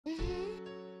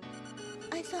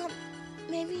I thought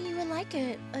maybe you would like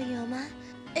it, Oyoma.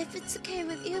 If it's okay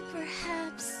with you,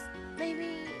 perhaps,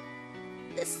 maybe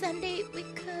this Sunday we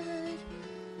could...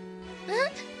 Huh?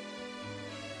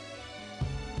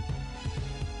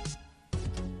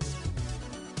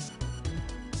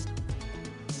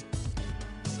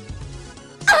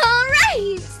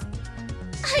 Alright!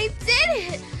 I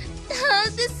did it!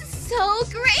 This is so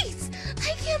great!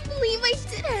 I can't believe I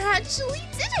did it! Actually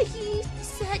did it! He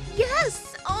said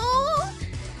yes! Oh!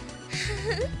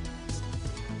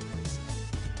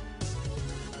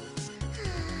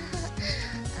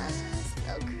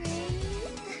 So great.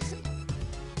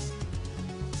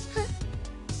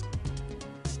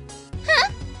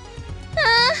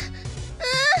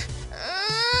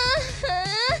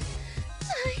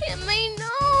 I hit my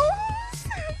nose.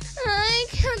 I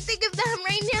can't think of that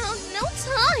right now. No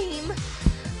time.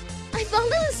 I fell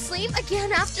asleep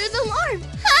again after the alarm.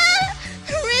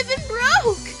 Ribbon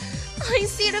broke. I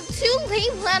stayed up too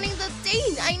late planning the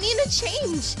date. I need a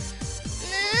change.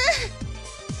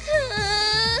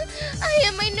 I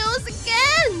hit my nose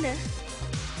again.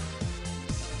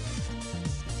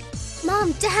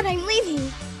 Mom, Dad, I'm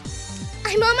leaving.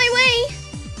 I'm on my way.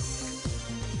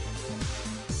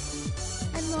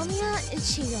 I'm Momiya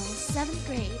Ichigo, 7th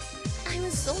grade. I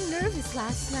was so nervous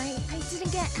last night. I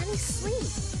didn't get any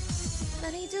sleep.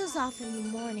 But I doze off in the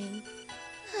morning.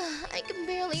 I can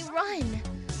barely run.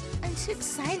 I'm too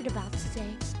excited about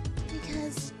today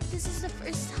because this is the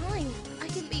first time I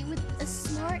can be with a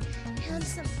smart,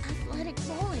 handsome, athletic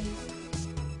boy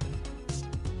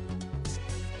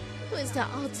who is the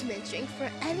ultimate drink for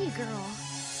any girl.